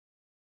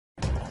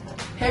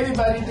Hey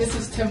everybody, this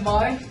is Tim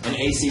Mai and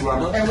AC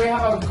Rubber, and we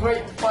have a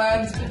great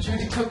plan.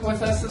 Judy Cook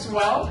with us as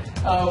well.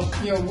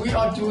 We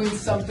are doing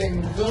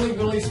something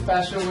really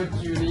special with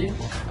Judy.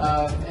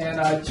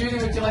 Judy,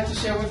 would you like to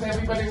share with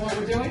everybody what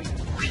we're doing?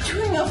 We're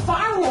doing a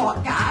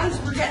firewalk, guys.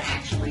 We're going to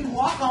actually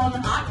walk on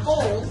hot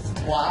coals.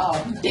 Wow.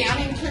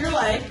 Down in Clear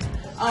Lake.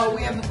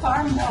 We have the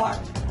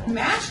firewalk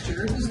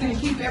master who's going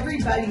to keep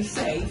everybody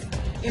safe.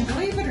 And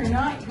believe it or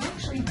not, you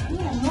actually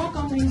can walk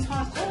on these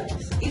hot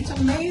coals. It's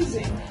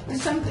amazing.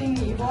 It's something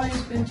you've always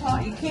been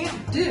taught you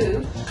can't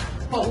do,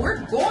 but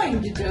we're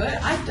going to do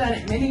it. I've done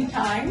it many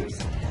times,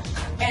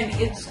 and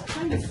it's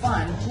kind of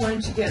fun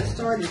once you get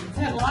started. We've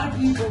had a lot of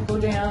people go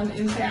down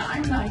and say,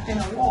 I'm not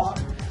going to walk,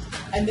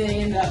 and then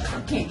end up,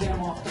 can't get them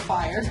off the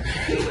fire.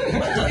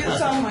 It's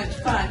so much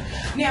fun.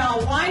 Now,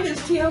 why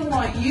does Tim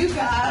want you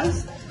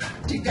guys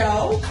to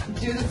go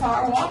do the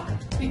firewalk?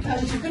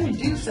 Because you're going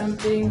to do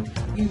something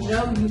you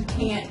know you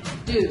can't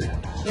do.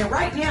 Now,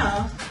 right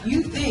now,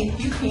 you think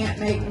you can't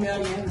make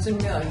millions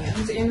and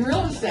millions in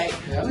real estate.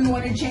 Yep. We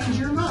want to change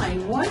your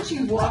mind. Once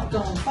you've walked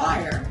on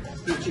fire,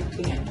 which you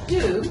can't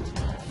do,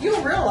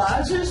 you'll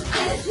realize there's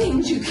other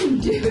things you can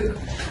do.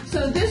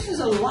 So this is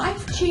a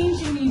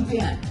life-changing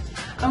event.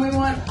 And we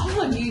want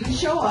all of you to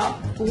show up,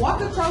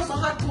 walk across the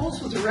hot coals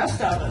with the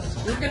rest of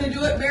us. We're going to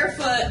do it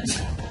barefoot.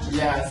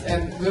 Yes,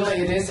 and really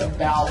it is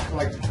about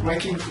like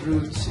breaking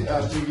through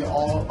to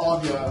all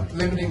of your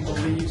limiting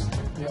beliefs,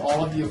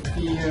 all of your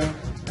fear.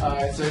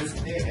 So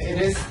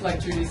it is, like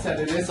Judy said,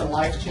 it is a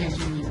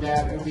life-changing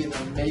event. It will be an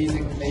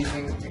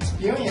amazing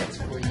experience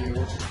for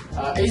you.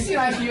 AC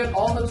and I hear it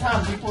all the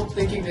time. People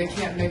thinking they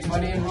can't make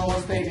money in real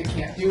estate, they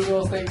can't do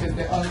real estate because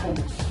their Uncle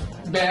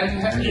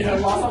Ben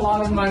lost a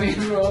lot of money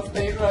in real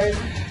estate, right?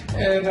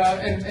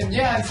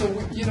 So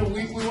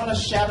we want to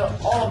shatter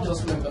all of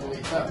those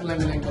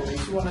limiting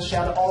beliefs. We want to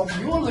shatter all of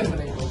your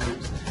limiting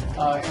beliefs,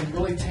 and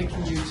really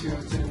taking you to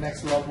the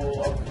next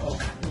level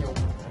of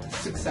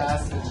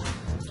success.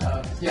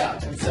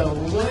 And so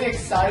we're really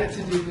excited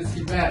to do this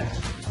event.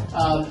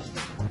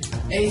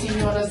 AC,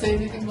 you want to say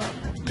anything about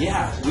it?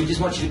 Yeah, we just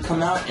want you to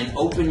come out and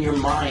open your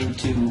mind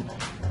to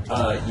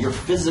your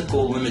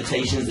physical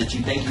limitations that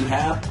you think you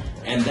have,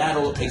 and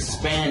that'll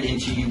expand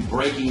into you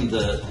breaking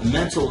the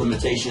mental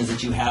limitations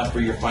that you have for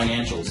your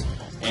financials.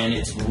 And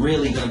it's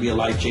really going to be a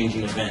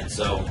life-changing event,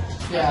 so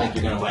I think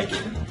you're going to like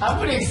it. I'm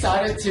pretty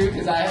excited too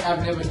because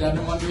I've never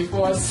done one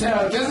before,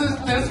 so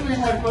this will be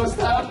my first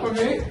time for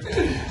me.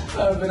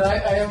 But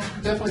I am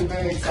definitely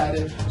very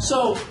excited.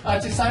 So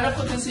to sign up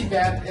for this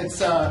event,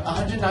 it's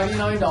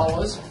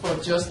 $199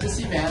 for just this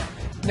event.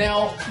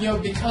 Now,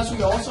 because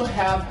we also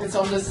have, it's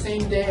on the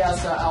same day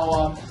as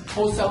our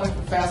wholesaling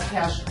for fast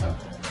cash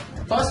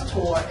bus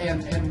tour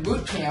and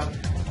boot camp.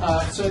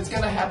 So it's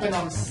going to happen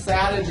on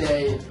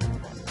Saturday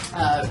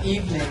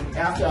evening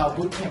after our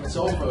boot camp is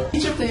over.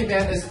 Each of the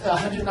event is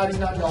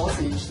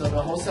 $199 each. So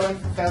the wholesaling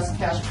for fast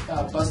cash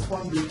bus tour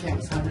and boot camp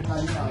is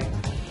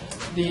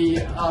 $199. The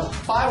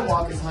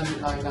Firewalk is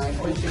 $199,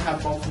 or you can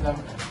have both of them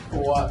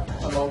for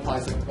a low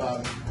price of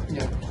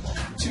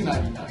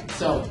 $299.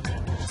 So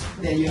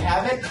there you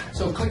have it.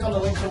 So click on the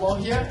link below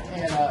here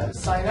and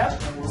sign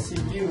up, and we'll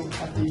see you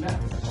at the event.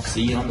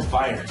 See you on the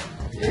fire.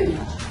 Yay.